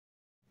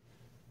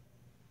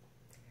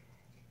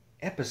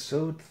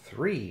Episode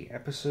 3.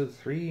 Episode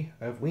 3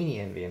 of Weenie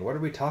Envy. And what are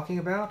we talking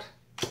about?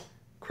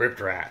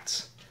 Crypt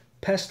Rats.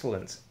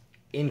 Pestilence.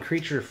 In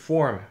creature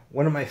form.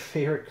 One of my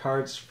favorite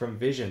cards from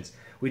Visions.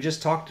 We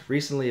just talked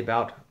recently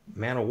about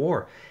Mana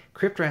War.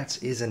 Crypt Rats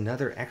is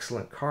another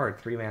excellent card.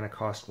 3 mana,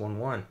 cost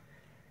 1/1.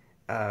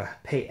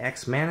 Pay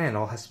X mana, and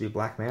all has to be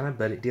black mana,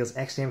 but it deals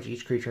X damage to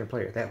each creature and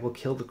player. That will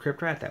kill the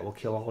Crypt Rat. That will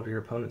kill all of your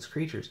opponent's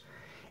creatures.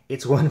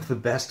 It's one of the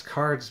best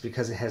cards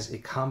because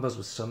it combos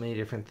with so many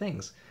different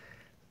things.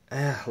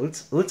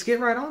 Let's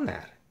get right on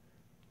that.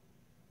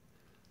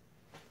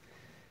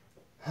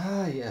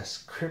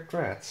 Yes, Crypt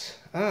Rats.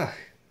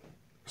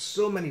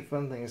 So many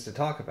fun things to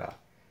talk about.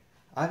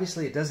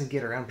 Obviously, it doesn't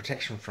get around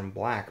protection from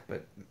black,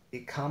 but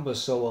it combos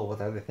so well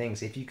with other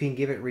things. If you can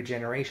give it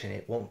regeneration,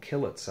 it won't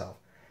kill itself.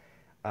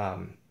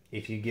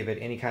 If you give it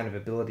any kind of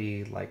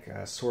ability like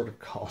Sword of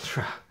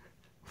Caldra,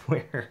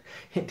 where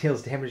it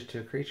deals damage to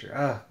a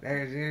creature.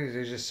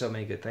 There's just so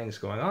many good things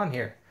going on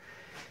here.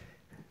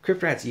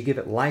 Crypt Rats, you give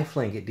it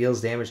lifelink, it deals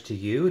damage to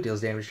you, it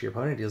deals damage to your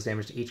opponent, it deals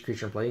damage to each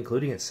creature in play,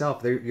 including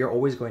itself. You're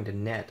always going to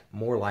net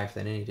more life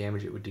than any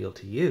damage it would deal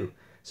to you.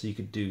 So you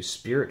could do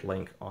Spirit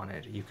Link on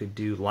it, you could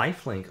do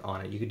Lifelink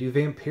on it, you could do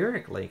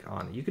Vampiric Link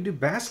on it, you could do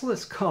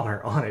Basilisk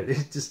Collar on it.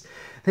 It's just,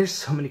 there's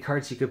so many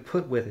cards you could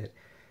put with it.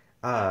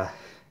 And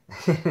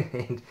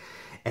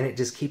it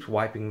just keeps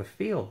wiping the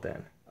field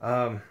then.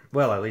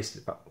 Well, at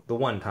least the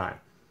one time.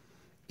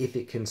 If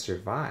it can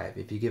survive,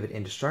 if you give it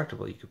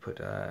Indestructible, you could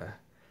put,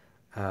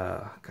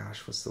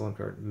 gosh, what's the one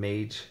card?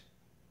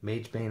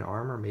 Magebane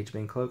Armor,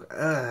 Magebane Cloak,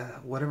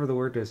 whatever the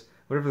word is,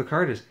 whatever the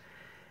card is,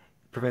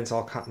 prevents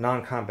all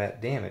non-combat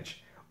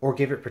damage. Or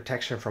give it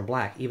protection from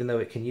black. Even though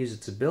it can use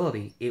its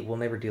ability, it will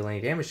never deal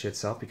any damage to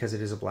itself because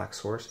it is a black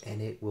source,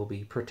 and it will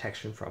be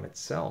protection from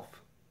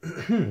itself.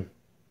 And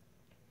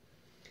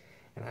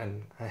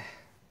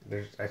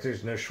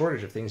there's no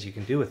shortage of things you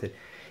can do with it.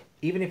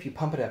 Even if you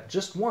pump it up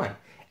just one,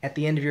 at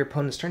the end of your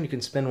opponent's turn, you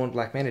can spend 1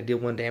 black mana, deal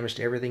 1 damage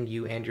to everything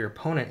you and your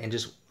opponent, and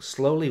just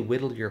slowly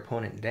whittle your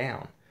opponent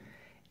down.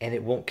 And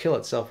it won't kill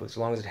itself as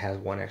long as it has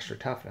 1 extra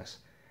toughness.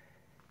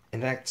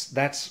 And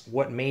that's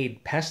what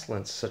made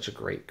Pestilence such a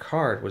great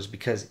card, was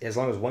because as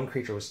long as 1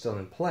 creature was still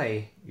in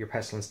play, your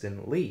Pestilence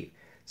didn't leave.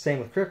 Same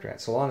with Crypt Rat.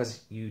 So long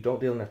as you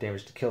don't deal enough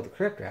damage to kill the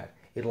Crypt Rat,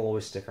 it'll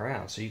always stick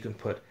around. So you can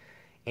put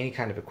any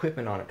kind of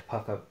equipment on it to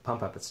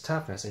pump up its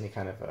toughness, any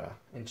kind of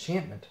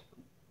enchantment.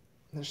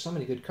 There's so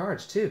many good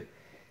cards too.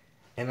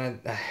 And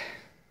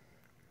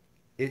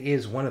it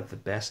is one of the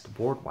best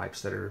board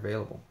wipes that are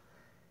available.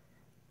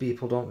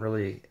 People don't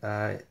really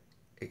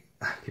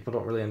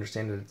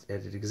understand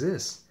that it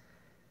exists,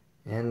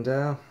 and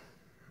I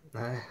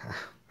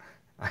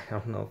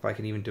don't know if I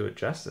can even do it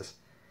justice.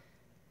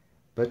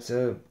 But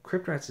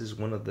Crypt Rats is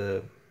one of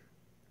the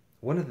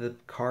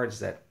cards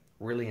that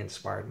really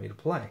inspired me to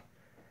play.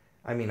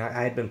 I mean,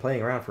 I had been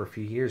playing around for a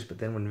few years, but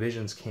then when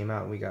Visions came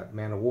out, we got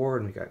Mana War,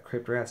 and we got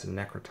Crypt Rats and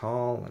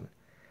Necrotal, and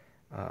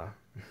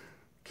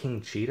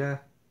King Cheetah,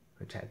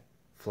 which had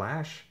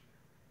Flash,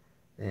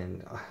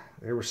 and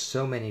there were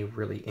so many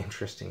really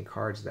interesting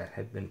cards that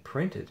had been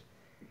printed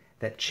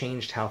that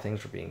changed how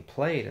things were being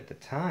played at the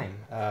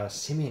time.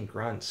 Simian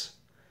Grunts,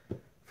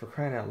 for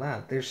crying out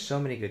loud. There's so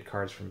many good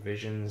cards from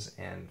Visions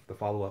and the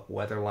follow-up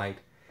Weatherlight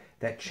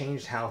that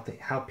changed how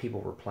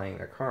people were playing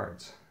their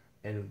cards.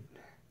 And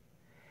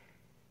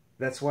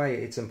that's why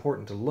it's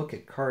important to look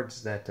at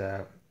cards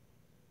that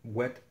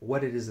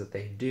what it is that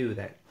they do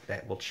that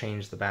will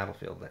change the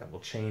battlefield, that will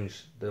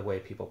change the way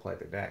people play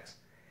their decks.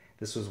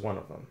 This was one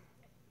of them.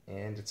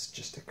 And it's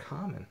just a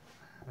common,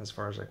 as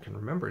far as I can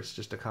remember, it's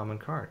just a common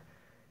card.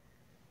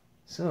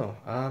 So,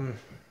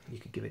 you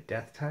could give it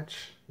Death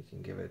Touch, you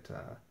can give it,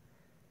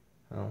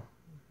 well,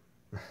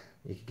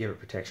 you could give it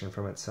protection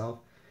from itself,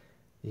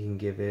 you can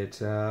give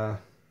it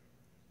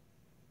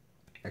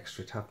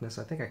extra toughness.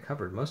 I think I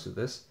covered most of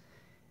this.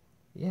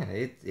 Yeah,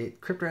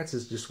 Crypt Rats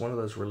is just one of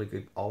those really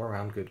good,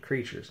 all-around good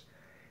creatures.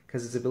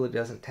 Because its ability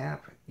doesn't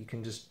tap, you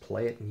can just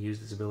play it and use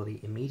this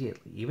ability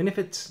immediately. Even if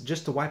it's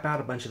just to wipe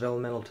out a bunch of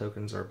elemental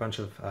tokens or a bunch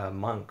of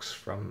monks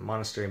from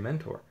Monastery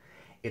Mentor,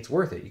 it's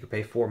worth it. You could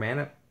pay 4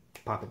 mana,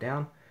 pop it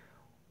down,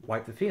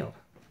 wipe the field.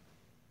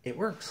 It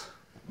works.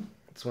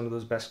 It's one of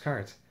those best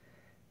cards.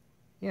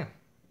 Yeah,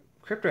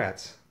 Crypt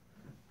Rats,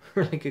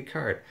 really good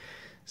card.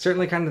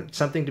 Certainly kind of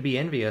something to be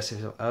envious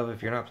of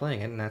if you're not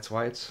playing it, and that's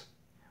why it's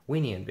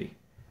Weenie Envy.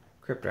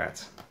 Crypt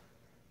Rats.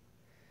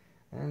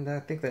 And I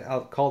think that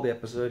I'll call the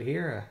episode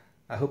here.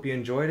 I hope you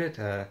enjoyed it.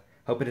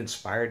 Hope it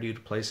inspired you to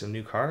play some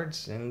new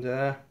cards. And,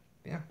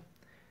 yeah.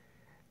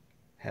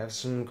 Have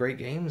some great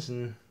games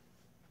and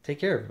take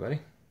care,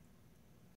 everybody.